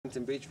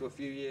Beach for a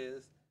few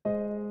years.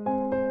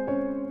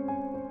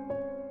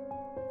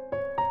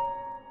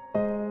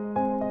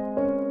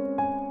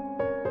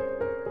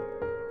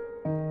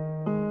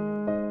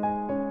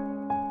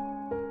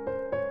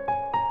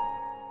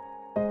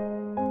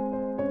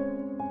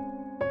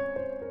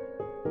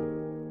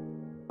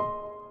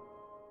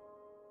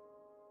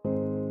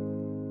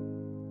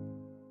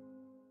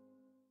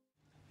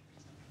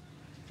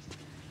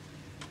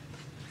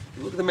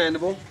 Look at the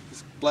mandible.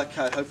 This black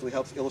coat hopefully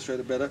helps illustrate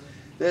it better.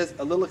 There's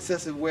a little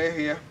excessive wear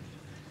here,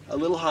 a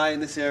little high in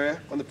this area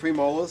on the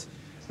premolars.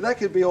 So that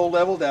could be all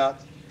leveled out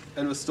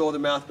and restore the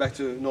mouth back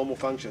to normal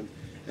function.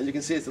 And you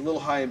can see it's a little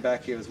high in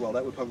back here as well.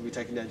 That would probably be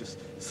taken down just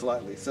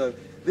slightly. So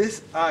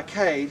this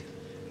arcade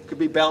could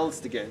be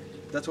balanced again.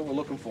 That's what we're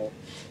looking for.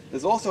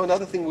 There's also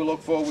another thing we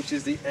look for, which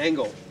is the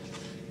angle.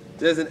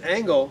 There's an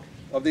angle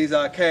of these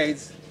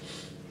arcades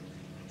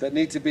that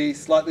need to be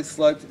slightly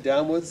sloped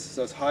downwards,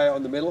 so it's higher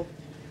on the middle.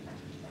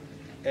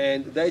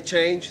 And they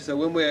change, so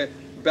when we're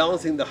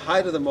balancing the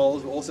height of the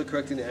molars, we're also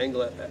correcting the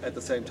angle at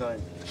the same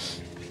time.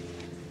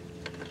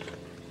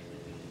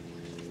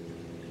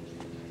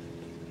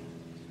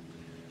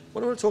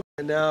 What I want to talk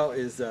about now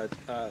is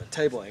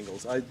table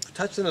angles. I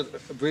touched on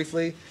it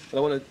briefly, but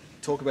I want to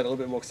talk about it a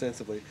little bit more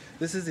extensively.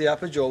 This is the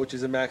upper jaw, which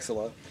is a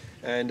maxilla,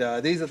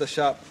 and these are the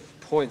sharp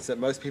points that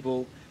most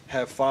people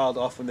have filed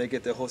off when they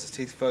get their horse's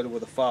teeth photoed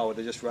with a file, where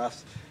they just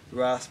rasp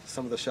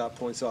some of the sharp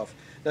points off.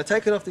 Now,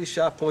 taking off these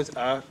sharp points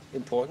are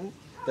important.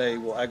 They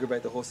will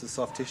aggravate the horse's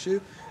soft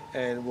tissue,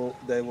 and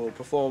they will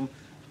perform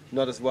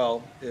not as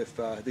well if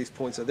these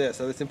points are there.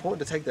 So it's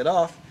important to take that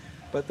off,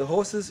 but the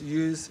horses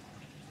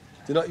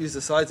do not use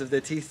the sides of their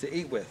teeth to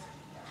eat with.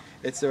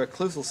 It's their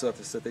occlusal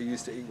surface that they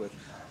use to eat with.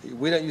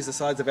 We don't use the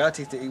sides of our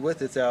teeth to eat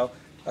with. It's our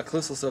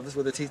occlusal surface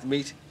where the teeth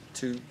meet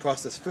to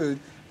process food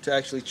to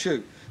actually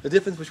chew. The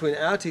difference between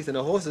our teeth and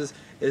a horse's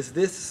is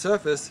this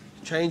surface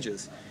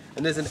changes,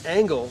 and there's an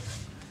angle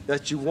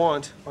that you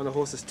want on a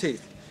horse's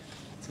teeth.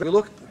 So if you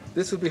look,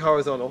 this would be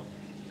horizontal,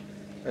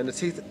 and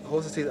the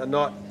horse's teeth are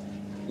not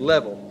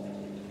level.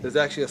 There's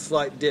actually a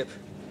slight dip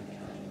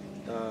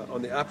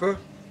on the upper.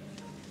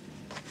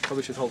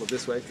 Probably should hold it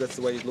this way, because that's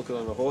the way you'd look at it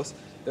on a horse.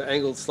 They're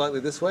angled slightly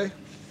this way,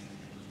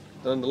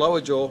 and on the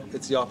lower jaw,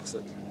 it's the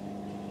opposite.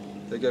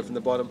 They go from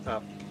the bottom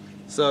up.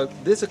 So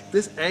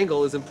this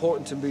angle is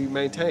important to be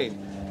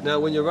maintained. Now,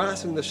 when you're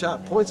rasping the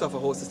sharp points off a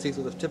horse's teeth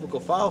with a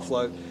typical file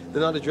flow,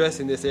 they're not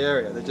addressing this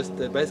area.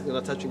 They're basically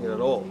not touching it at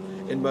all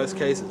in most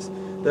cases.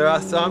 There are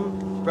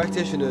some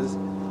practitioners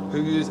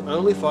who use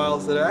only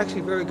files that are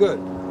actually very good.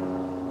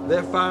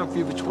 They're far and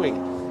few between.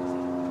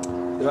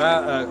 There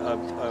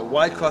are a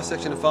wide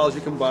cross-section of files you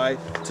can buy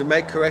to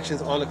make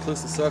corrections on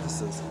occlusal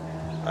surfaces.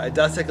 It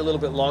does take a little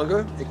bit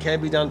longer. It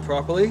can be done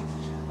properly,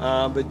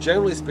 but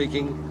generally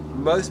speaking,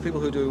 most people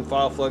who are doing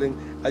file floating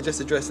are just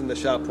addressing the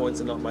sharp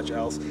points and not much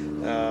else.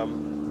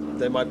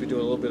 They might be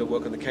doing a little bit of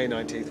work on the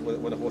canine teeth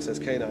when a horse has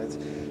canines.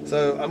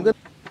 So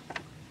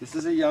this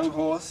is a young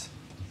horse.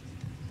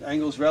 The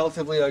angle's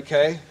relatively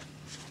okay.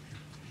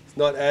 It's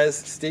not as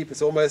steep.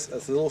 It's a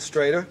little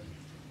straighter.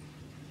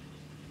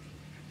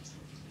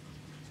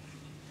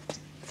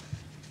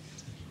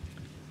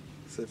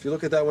 So if you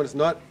look at that one,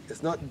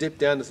 it's not dipped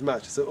down as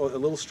much. It's a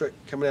little straight,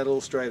 coming out a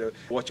little straighter.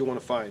 What you want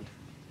to find.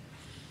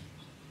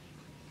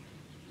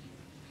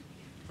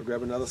 We'll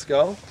grab another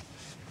skull.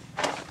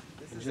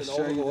 This is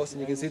an older horse,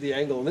 and you can see the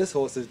angle on this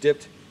horse is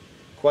dipped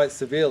quite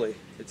severely.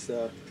 It's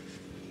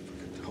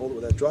hold it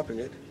without dropping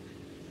it.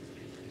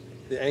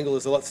 The angle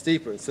is a lot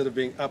steeper. Instead of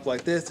being up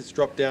like this, it's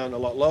dropped down a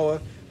lot lower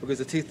because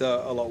the teeth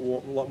are a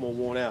lot more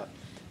worn out.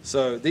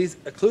 So these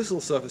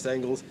occlusal surface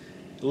angles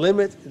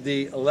limit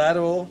the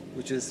lateral,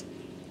 which is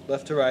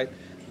left to right,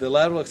 the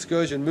lateral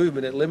excursion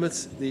movement. It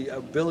limits the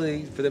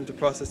ability for them to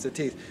process their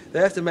teeth. They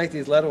have to make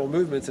these lateral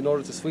movements in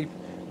order to sweep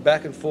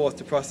back and forth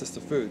to process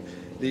the food.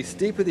 The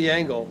steeper the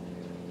angle,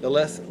 the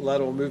less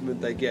lateral movement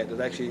they get.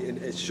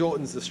 It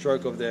shortens the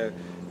stroke of their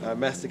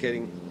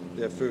masticating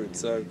their food.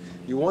 So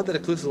you want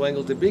that occlusal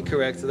angle to be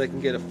correct so they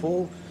can get a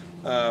full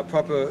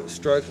proper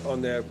stroke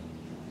on their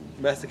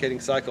masticating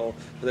cycle,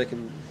 so they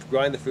can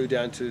grind the food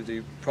down to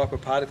the proper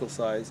particle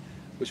size,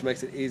 which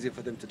makes it easier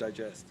for them to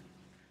digest.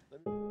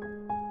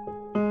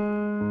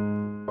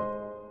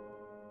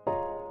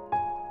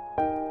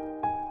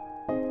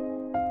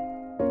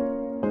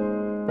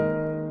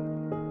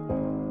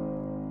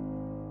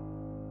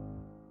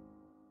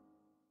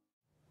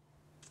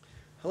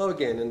 Hello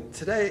again, and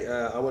today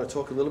I want to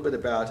talk a little bit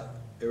about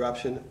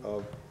eruption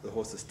of the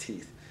horse's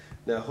teeth.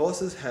 Now,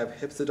 horses have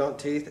hypsodont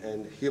teeth,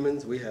 and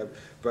humans, we have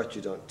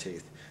brachydont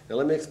teeth. Now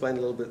let me explain a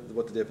little bit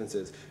what the difference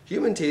is.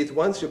 Human teeth,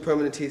 once your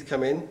permanent teeth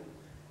come in,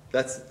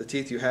 that's the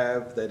teeth you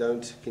have. They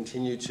don't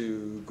continue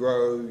to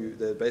grow.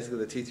 They're basically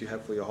the teeth you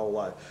have for your whole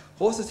life.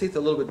 Horses' teeth are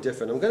a little bit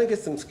different. I'm going to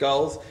get some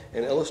skulls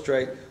and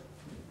illustrate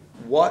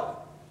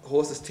what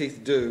horses'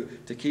 teeth do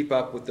to keep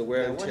up with the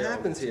wear and tear. What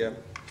happens here?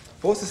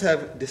 Horses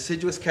have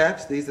deciduous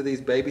caps. These are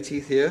these baby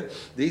teeth here.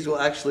 These will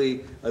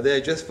actually are there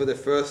just for the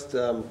first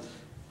about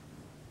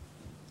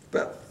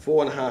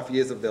 4.5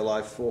 years of their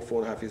life,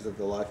 4.5 years of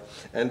their life.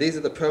 And these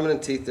are the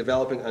permanent teeth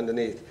developing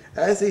underneath.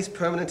 As these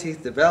permanent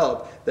teeth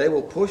develop, they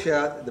will push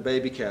out the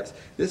baby caps.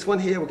 This one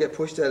here will get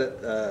pushed out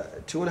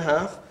at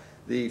 2.5.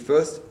 The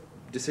first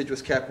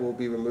deciduous cap will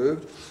be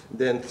removed,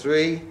 then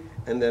 3,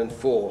 and then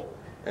 4.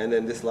 And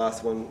then this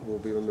last one will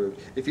be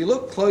removed. If you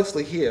look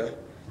closely here,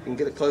 you can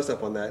get a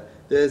close-up on that,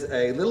 there's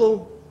a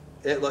little,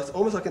 it's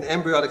almost like an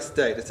embryonic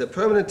state. It's a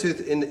permanent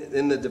tooth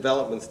in the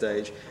development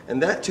stage,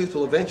 and that tooth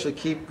will eventually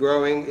keep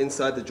growing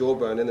inside the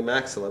jawbone in the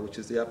maxilla, which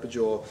is the upper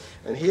jaw.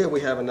 And here we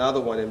have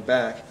another one in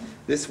back.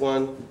 This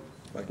one,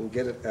 if I can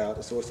get it out,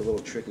 it's always a little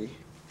tricky.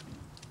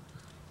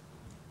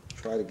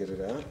 Try to get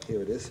it out.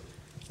 Here it is.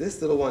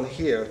 This little one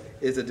here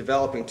is a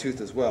developing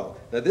tooth as well.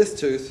 Now this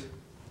tooth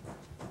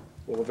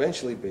will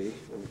eventually be,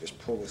 let me just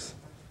pull this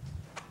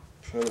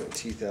permanent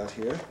teeth out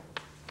here.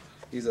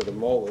 These are the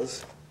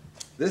molars.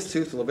 This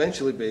tooth will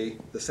eventually be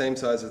the same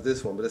size as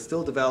this one, but it's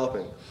still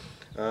developing.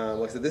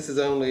 Like I said, this is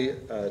only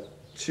a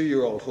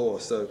 2-year-old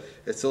horse, so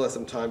it still has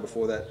some time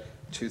before that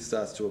tooth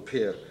starts to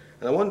appear.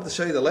 And I wanted to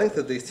show you the length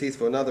of these teeth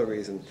for another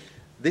reason.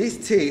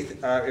 These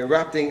teeth are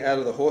erupting out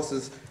of the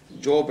horse's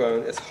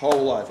jawbone its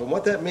whole life. And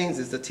what that means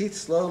is the teeth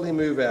slowly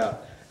move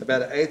out.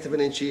 About 1/8 of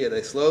an inch a year,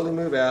 they slowly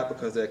move out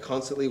because they're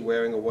constantly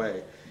wearing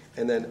away.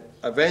 And then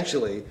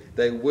eventually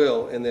they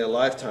will, in their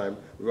lifetime,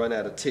 run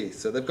out of teeth.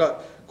 So they've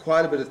got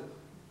quite a bit of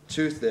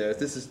tooth there.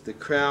 This is the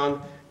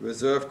crown,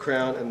 reserve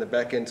crown, and the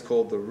back end's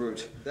called the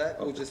root. That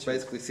will just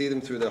basically see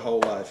them through their whole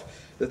life.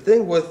 The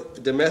thing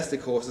with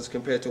domestic horses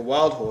compared to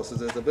wild horses,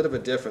 there's a bit of a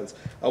difference.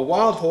 A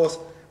wild horse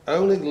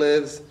only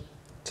lives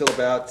till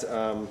about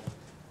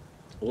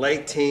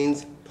late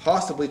teens,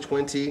 possibly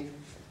 20.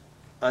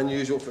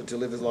 Unusual for it to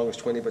live as long as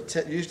 20, but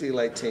usually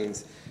late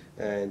teens.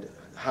 And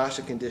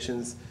harsher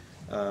conditions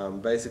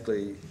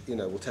basically,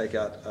 will take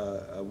out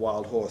a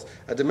wild horse.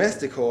 A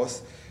domestic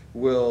horse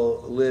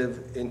will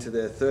live into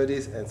their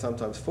 30s and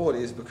sometimes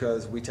 40s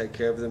because we take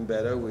care of them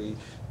better. We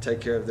take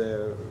care of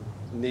their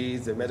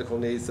needs, their medical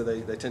needs, so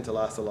they tend to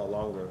last a lot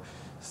longer.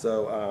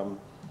 So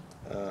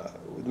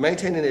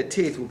maintaining their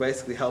teeth will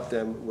basically help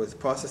them with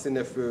processing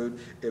their food.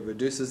 It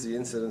reduces the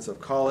incidence of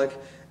colic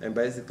and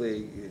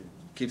basically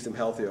keeps them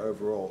healthier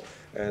overall.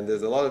 And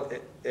there's a lot of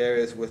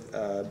areas with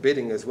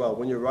bitting as well.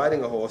 When you're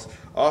riding a horse,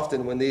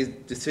 often when these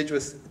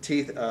deciduous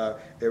teeth are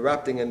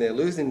erupting and they're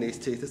losing these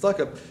teeth, it's like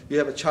you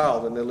have a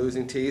child and they're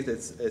losing teeth.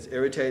 It's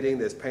irritating,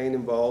 there's pain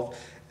involved,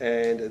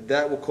 and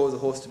that will cause a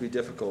horse to be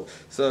difficult.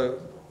 So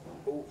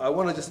I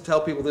want to just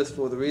tell people this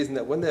for the reason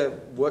that when they're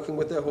working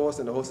with their horse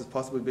and the horse is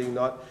possibly being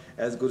not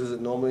as good as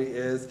it normally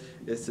is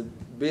to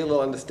be a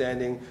little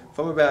understanding.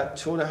 From about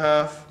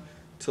 2.5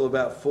 till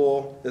about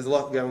 4, there's a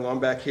lot going on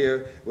back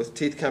here with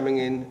teeth coming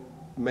in,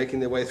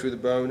 making their way through the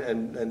bone,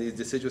 and these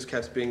deciduous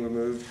caps being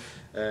removed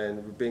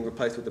and being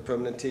replaced with the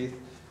permanent teeth.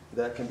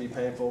 That can be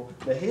painful.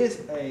 Now here's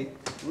a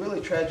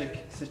really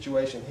tragic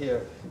situation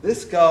here.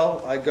 This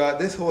skull I got,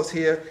 this horse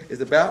here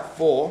is about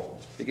 4.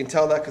 You can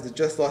tell that because it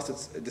just lost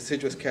its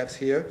deciduous caps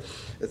here.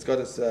 It's got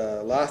its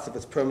last of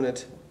its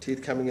permanent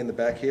teeth coming in the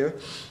back here.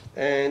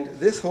 And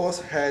this horse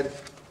had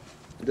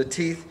the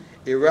teeth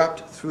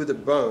erupt through the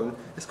bone.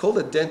 It's called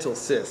a dental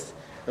cyst.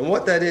 And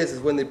what that is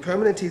when the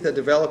permanent teeth are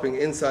developing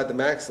inside the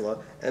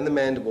maxilla and the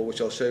mandible,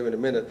 which I'll show you in a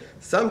minute.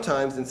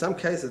 Sometimes, in some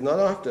cases, not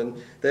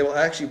often, they will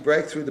actually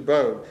break through the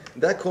bone.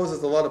 That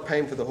causes a lot of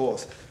pain for the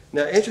horse.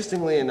 Now,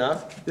 interestingly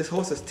enough, this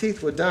horse's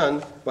teeth were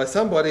done by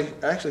somebody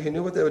actually who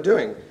knew what they were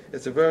doing.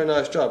 It's a very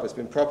nice job. It's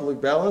been properly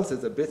balanced.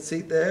 There's a bit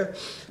seat there.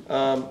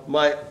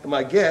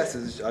 My guess,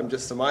 is, I'm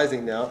just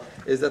surmising now,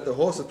 is that the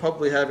horse is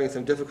probably having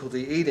some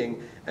difficulty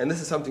eating, and this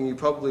is something you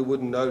probably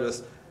wouldn't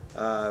notice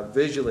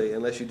visually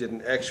unless you did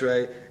an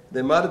x-ray.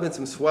 There might have been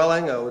some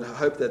swelling. I would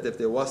hope that if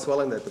there was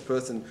swelling that the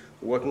person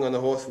working on the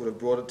horse would have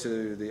brought it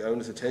to the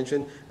owner's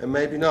attention, and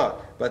maybe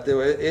not. But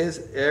there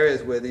is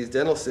areas where these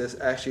dental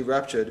cysts actually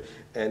ruptured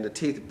and the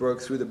teeth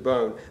broke through the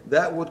bone.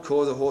 That would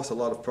cause a horse a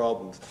lot of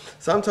problems.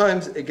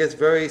 Sometimes it gets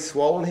very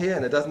swollen here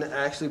and it doesn't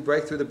actually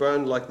break through the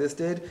bone like this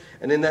did.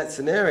 And in that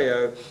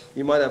scenario,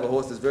 you might have a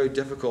horse that's very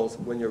difficult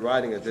when you're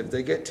riding it. If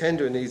they get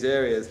tender in these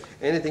areas,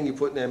 anything you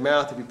put in their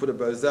mouth, if you put a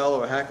boselle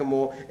or a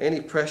hackamore,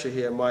 any pressure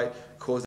here might cause